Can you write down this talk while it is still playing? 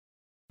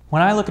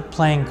When I look at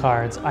playing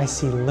cards, I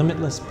see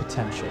limitless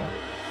potential.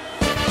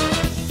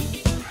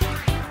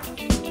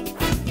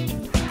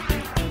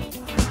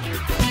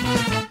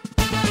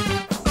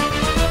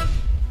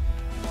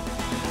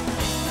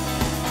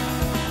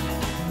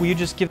 Will you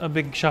just give a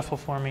big shuffle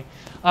for me?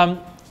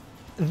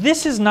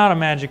 This is not a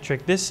magic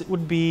trick. This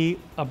would be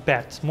a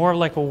bet, more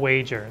like a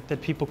wager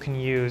that people can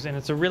use, and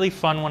it's a really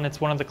fun one.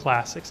 It's one of the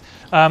classics.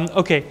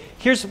 Okay,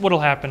 here's what'll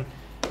happen.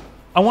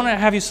 I want to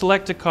have you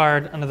select a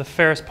card under the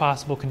fairest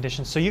possible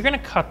conditions. So you're going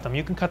to cut them.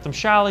 You can cut them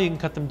shallow, you can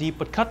cut them deep,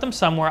 but cut them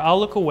somewhere. I'll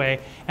look away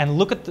and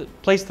look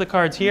at place the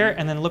cards here,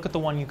 and then look at the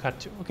one you cut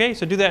to. Okay,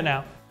 so do that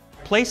now.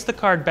 Place the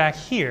card back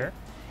here,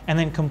 and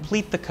then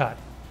complete the cut.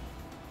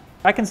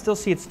 I can still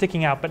see it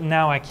sticking out, but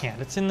now I can't.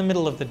 It's in the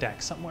middle of the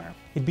deck somewhere.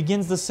 It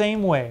begins the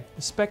same way.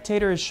 The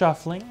spectator is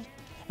shuffling.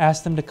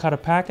 Ask them to cut a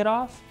packet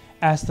off.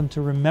 Ask them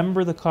to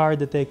remember the card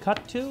that they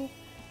cut to.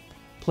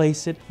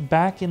 Place it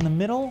back in the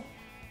middle,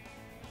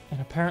 and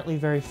apparently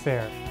very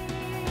fair.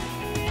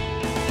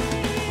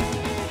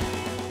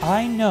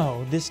 I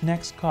know this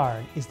next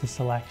card is the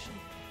selection,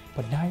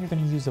 but now you're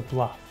going to use a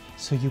bluff.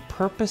 So you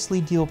purposely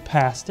deal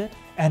past it,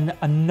 and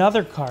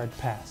another card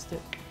past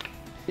it.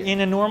 In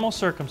a normal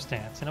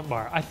circumstance, in a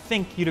bar, I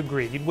think you'd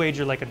agree, you'd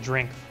wager like a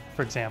drink,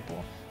 for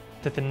example,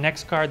 that the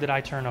next card that I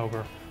turn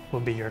over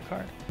will be your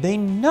card. They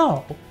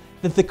know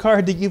that the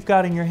card that you've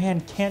got in your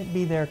hand can't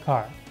be their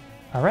card.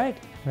 All right,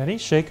 ready?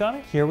 Shake on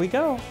it. Here we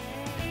go.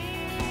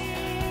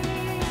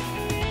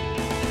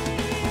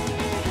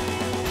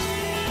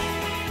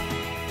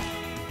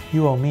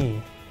 You owe me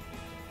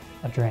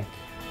a drink.